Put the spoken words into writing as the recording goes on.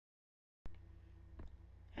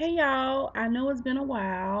Hey y'all, I know it's been a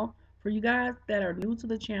while. For you guys that are new to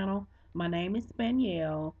the channel, my name is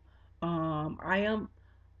Spanyelle. I am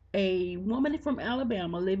a woman from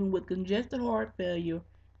Alabama living with congested heart failure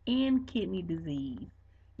and kidney disease.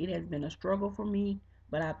 It has been a struggle for me,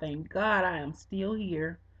 but I thank God I am still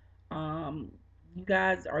here. Um, you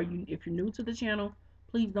guys are you if you're new to the channel,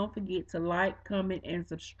 please don't forget to like, comment, and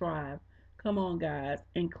subscribe. Come on, guys,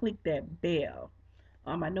 and click that bell.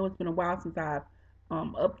 I know it's been a while since I've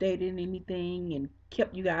updated anything and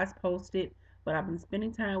kept you guys posted, but I've been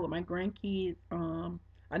spending time with my grandkids.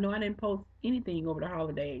 I know I didn't post anything over the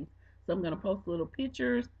holidays, so I'm gonna post little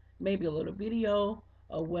pictures, maybe a little video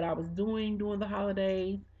of what I was doing during the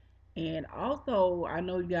holidays. And also, I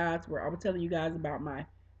know I was telling you guys about my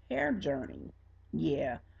hair journey.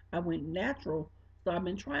 Yeah, I went natural, so I've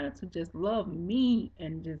been trying to just love me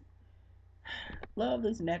and just love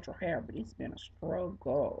this natural hair, but it's been a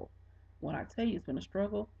struggle. When I tell you it's been a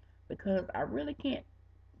struggle, because I really can't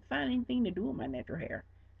find anything to do with my natural hair.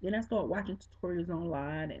 Then I started watching tutorials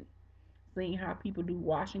online and seeing how people do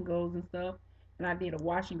wash and goes and stuff. And I did a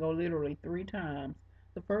wash and go literally 3 times.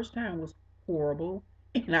 The first time was horrible,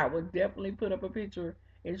 and I would definitely put up a picture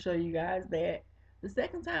and show you guys that. The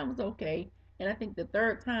second time was okay, and I think the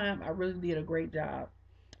third time I really did a great job.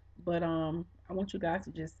 But I want you guys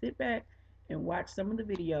to just sit back and watch some of the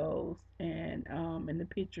videos and the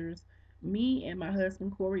pictures. Me and my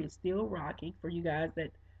husband Corey is still rocking. For you guys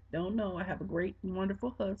that don't know, I have a great,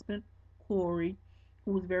 wonderful husband, Corey,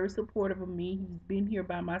 who is very supportive of me. He's been here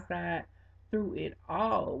by my side through it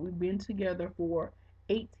all. We've been together for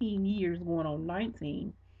 18 years, going on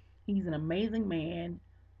 19. He's an amazing man.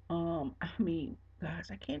 I mean,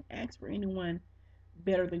 gosh, I can't ask for anyone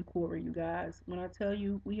better than Corey, you guys. When I tell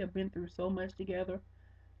you we have been through so much together,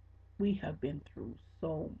 we have been through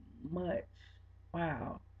so much.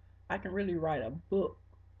 Wow. I can really write a book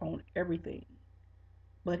on everything.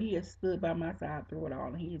 But he has stood by my side through it all,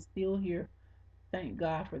 and he is still here. Thank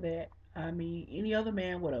God for that. I mean, any other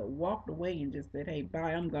man would have walked away and just said, hey,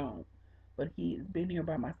 bye, I'm gone. But he has been here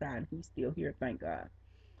by my side, and he's still here, thank God.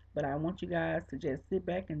 But I want you guys to just sit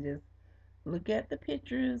back and just look at the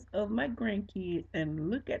pictures of my grandkids and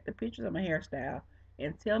look at the pictures of my hairstyle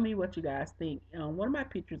and tell me what you guys think. One of my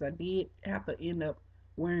pictures, I did have to end up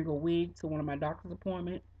wearing a wig to one of my doctor's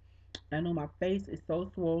appointments. I know my face is so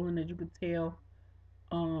swollen, as you can tell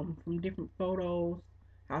from different photos.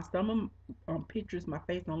 How some of pictures my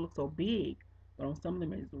face don't look so big, but on some of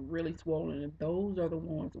them it's really swollen, and those are the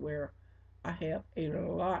ones where I have a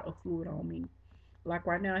lot of fluid on me. Like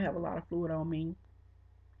right now, I have a lot of fluid on me.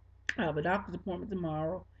 I have a doctor's appointment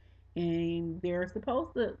tomorrow, and they're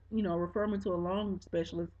supposed to, refer me to a lung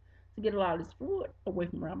specialist to get a lot of this fluid away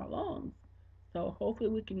from around my lungs. So hopefully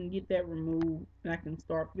we can get that removed and I can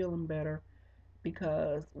start feeling better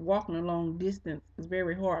because walking a long distance is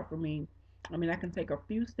very hard for me. I mean, I can take a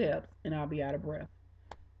few steps and I'll be out of breath.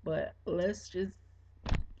 But let's just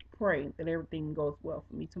pray that everything goes well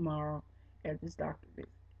for me tomorrow at this doctor visit.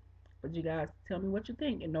 But you guys tell me what you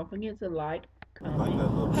think and don't forget to like,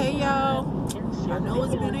 comment. Hey y'all, I know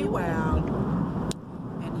it's been a while,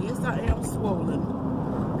 and yes, I am swollen.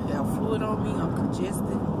 I have fluid on me, I'm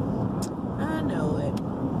congested. I know it.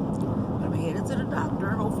 But I'm headed to the doctor.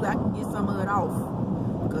 Hopefully I can get some of it off,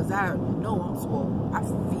 because I know I'm swollen. I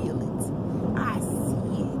feel it. I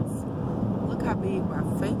see it. Look how big my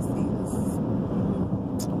face is.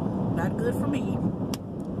 Not good for me.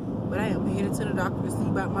 But I am headed to the doctor to see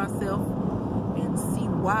about myself and see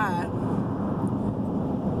why.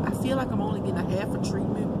 I feel like I'm only getting a half a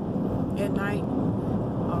treatment at night.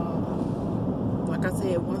 Like I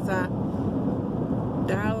said, once I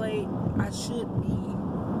dilate, I should be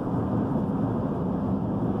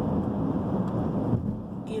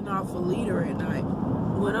getting off a liter at night.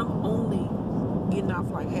 When I'm only getting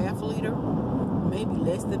off like half a liter, maybe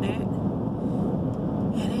less than that.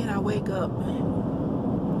 And then I wake up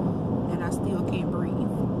and I still can't breathe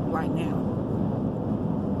right now.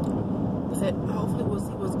 But hopefully we'll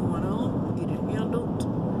see what's going on, get it handled,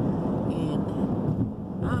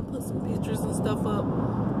 and I'll put some pictures and stuff up,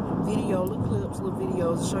 little clips, little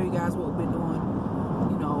videos to show you guys what we've been doing,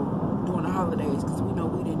 during the holidays, because we know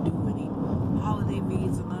we didn't do any holiday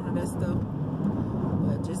videos and none of that stuff,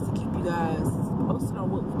 but just to keep you guys posted on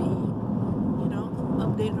what we did,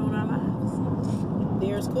 updated on our lives.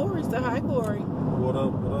 There's Corey. So hi, Corey. What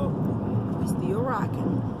up, what up? We still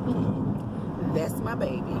rocking. That's my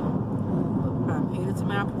baby. I'm headed to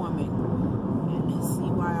my appointment and let's see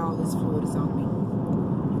why all this fluid is on me.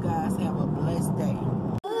 You guys have a blessed day.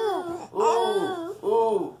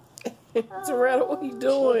 Ooh. Terrell, what are you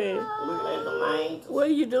doing? Looking at the lines. What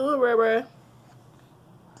are you doing, Ray?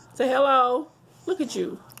 Say hello. Look at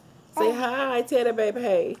you. Say hi. Tell that baby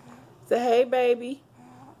hey. Say hey, baby.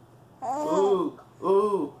 Ooh,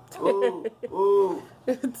 ooh, ooh, ooh.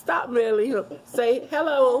 Stop Millie. Say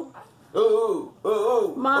hello. Ooh,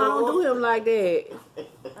 ooh. Mom, don't do him like that.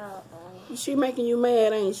 She making you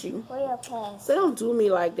mad, ain't she? Where your pass? Say don't do me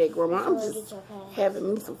like that, Grandma. I'm just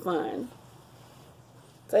having me some fun.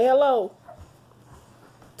 Say hello.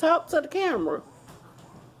 Talk to the camera.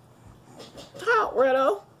 Talk,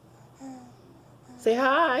 Redo. Say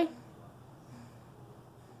hi.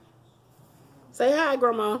 Say hi,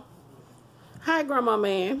 Grandma. Hi, Grandma,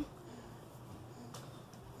 man.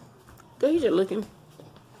 Go, you just looking.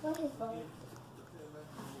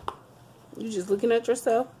 You just looking at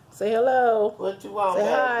yourself. Say hello. What you want, Say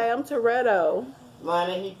baby? hi, I'm Toretto.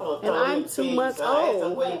 Money, he supposed to And tell I'm me 2 cheese, months so I asked him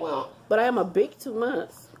old. what he want. But I am a big 2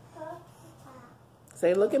 months.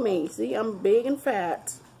 Say, look at me. See, I'm big and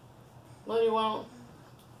fat. What do you want?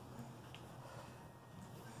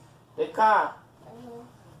 The car.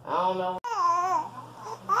 I don't know.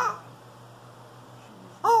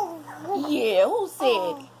 Yeah, who said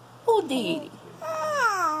it? Who did it?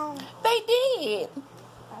 They did.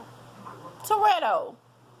 Toretto.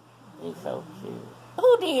 He's so cute.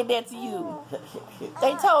 Who did that to you?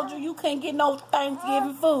 They told you you couldn't get no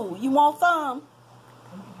Thanksgiving food. You want some?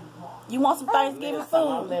 You want some Thanksgiving I'm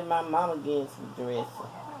food? letting my mama get some dressing.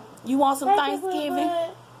 You want some Thanksgiving?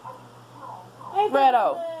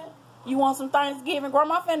 Redo, you want some Thanksgiving?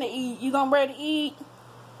 Grandma finna eat. You gonna ready to eat?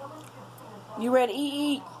 You ready to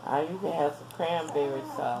eat? You can have some cranberry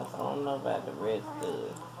sauce. I don't know about the rest of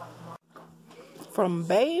it. From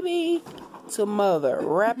baby to mother,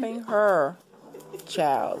 wrapping her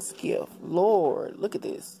child's gift. Lord, look at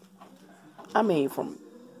this. I mean, from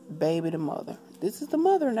baby to mother. This is the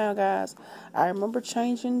mother now, guys. I remember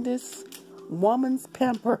changing this woman's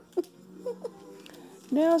pamper.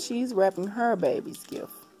 Now she's wrapping her baby's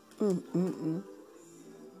gift. It's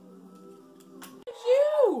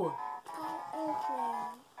you.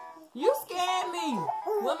 You scared me.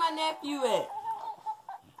 Where my nephew at?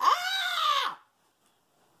 Ah!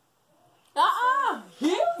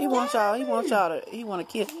 He wants y'all to, he want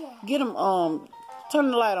to kiss. Get him,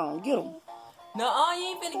 turn the light on. Get him. No, you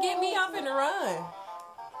ain't finna get me. I'm finna run.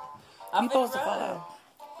 You supposed to fall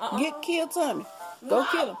out. Get kill Tommy. Go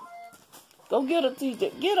kill him. Go get her,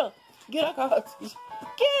 TJ. Get her. Get her, call TJ.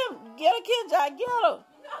 Get him. Get her, Kenji. Get her.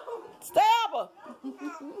 Stab her.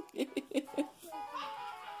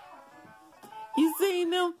 You seen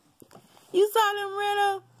them? You saw them,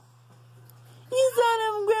 Redo? You saw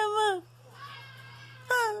them, Grandma?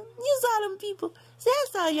 You saw them people. Say, I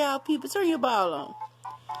saw y'all people. Turn your ball on.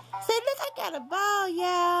 Say, look, I got a ball,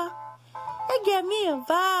 y'all. I got me a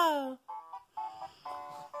ball.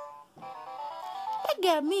 I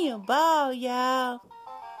got me a ball, y'all.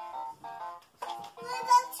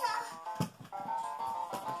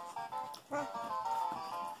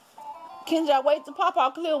 Kenji, wait till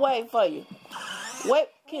Papa clear way for you. Wait,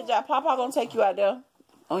 Kenji, Papa gonna take you out there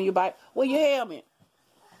on your bike. Where your helmet?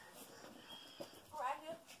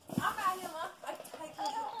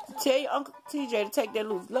 Tell your Uncle TJ to take that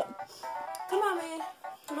loose. Look. Come on, man.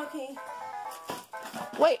 Come on, King.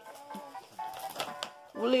 Wait.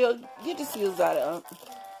 Leo, get the seals out of there.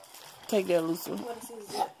 Take that loose. What is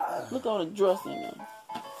this? Look on the dress in there.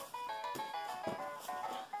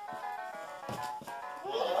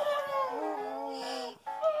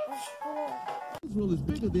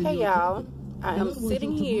 Hey y'all, I am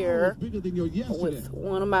sitting here with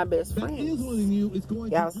one of my best friends.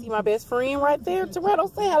 Y'all see my best friend right there?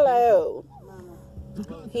 Toretto, say hello.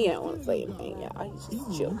 He ain't want to say anything, y'all. He's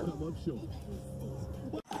just chilling.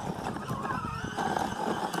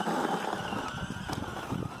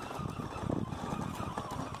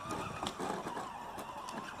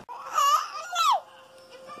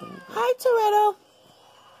 Hi, Toretto.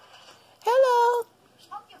 Hello.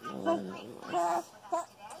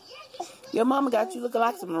 Your mama got you looking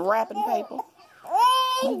like some wrapping paper.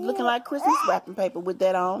 You looking like Christmas wrapping paper with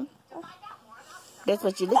that on. That's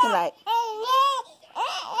what you looking like.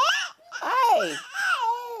 Hey,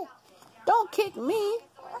 don't kick me.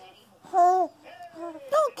 Don't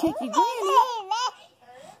kick your granny.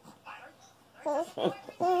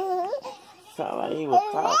 Sound like he was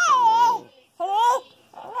talking.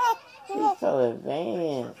 He's so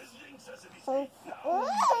advanced.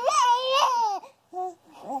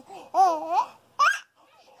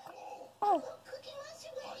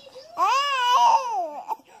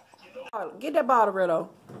 Get that bottle, Redo.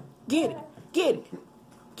 Get it. Get it.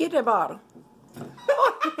 Get that bottle.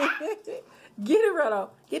 Get it, Redo.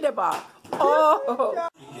 Get that bottle. Oh.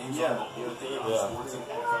 Yeah.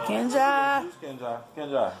 Kenja. Juice, Kenja.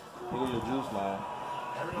 Kenja. Here your juice, man.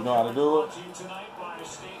 You know how to do it?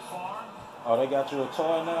 Oh, they got you a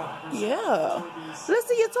toy now? Yeah. Let's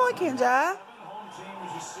see your toy, Kenja.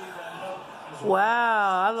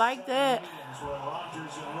 Wow, I like that.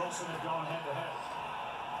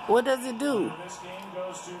 What does it do?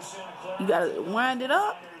 You gotta wind it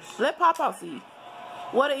up. Let Papa see.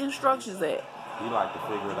 What are instructions at? He like to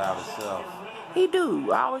figure it out himself. He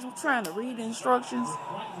do. I always trying to read the instructions.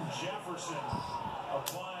 Jefferson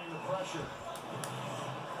applying the pressure.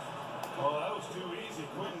 Well, that was too easy.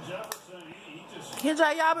 Quentin Jefferson, he just...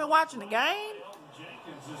 Kenja, y'all been watching the game?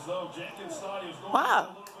 Jenkins, as though Jenkins thought he was going Wow.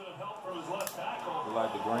 to get a little bit of help from his left tackle. We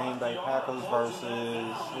like the Green Bay Packers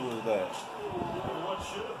versus, who is that? What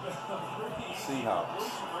should have been a Seahawks.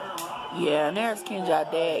 Yeah, and there's Kenja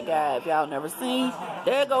dad, guy. If y'all never seen,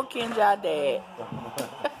 there go Kenja dad.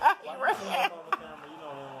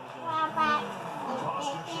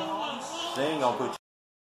 She ain't gonna put